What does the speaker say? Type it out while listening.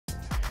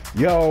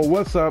Yo,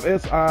 what's up?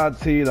 It's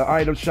IT. The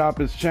item shop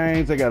has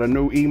changed. They got a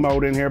new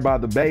emote in here by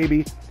the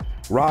baby,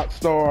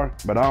 Rockstar,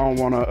 but I don't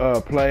want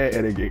to play it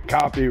and it get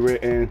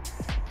copywritten.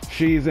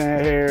 She's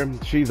in here.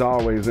 She's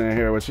always in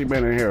here, but she's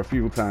been in here a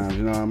few times,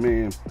 you know what I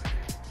mean?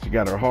 She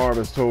got her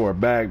harvest tool, her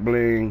back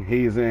bling.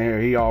 He's in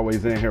here. He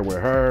always in here with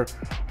her.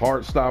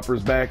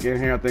 Heartstopper's back in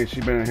here. I think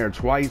she's been in here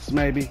twice,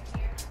 maybe.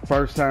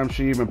 First time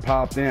she even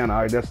popped in,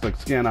 that's the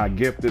skin I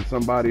gifted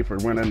somebody for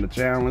winning the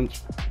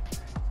challenge.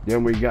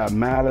 Then we got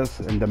Malice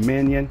and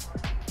Dominion.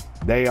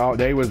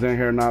 They was in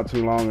here not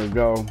too long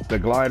ago. The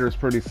glider's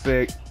pretty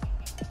sick.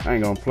 I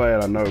ain't gonna play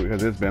it, I know,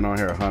 because it's been on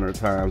here 100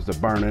 times. The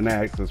burning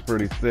axe is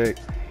pretty sick.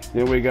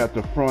 Then we got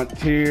the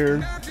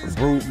Frontier,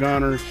 Brute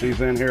Gunner.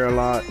 She's in here a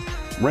lot.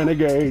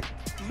 Renegade,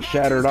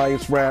 Shattered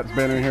Ice Rat's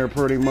been in here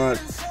pretty much.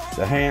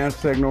 The hand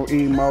signal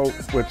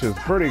emote, which is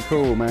pretty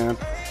cool, man.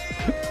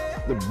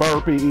 The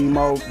burpee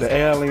emote, the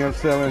alien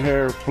still in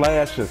here.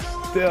 Flash is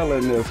still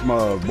in this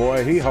mug,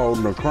 boy. He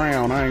holding the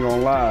crown, I ain't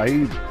gonna lie.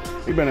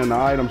 He been in the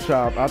item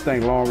shop, I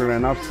think, longer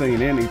than I've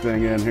seen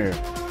anything in here.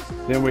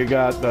 Then we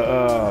got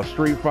the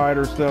Street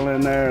Fighter still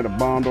in there, the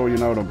bundle, you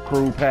know, the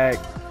crew pack.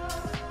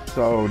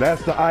 So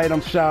that's the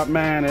item shop,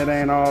 man. It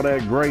ain't all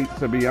that great,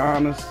 to be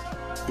honest.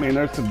 I mean,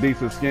 there's some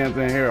decent skins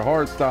in here.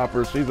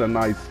 Heartstopper, she's a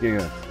nice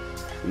skin.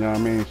 You know what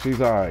I mean?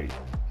 She's all right.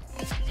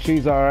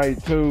 She's all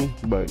right too,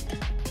 but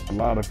a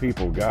lot of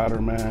people got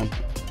her, man.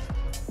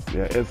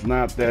 Yeah, it's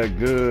not that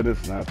good.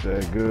 It's not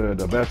that good.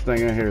 The best thing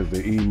in here is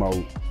the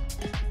emote.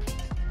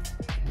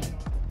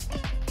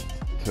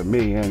 To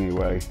me,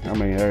 anyway. I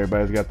mean,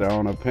 everybody's got their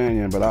own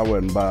opinion, but I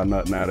wouldn't buy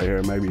nothing out of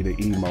here. Maybe the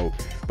emote.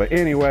 But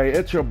anyway,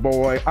 it's your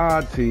boy,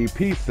 IT.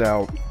 Peace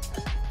out.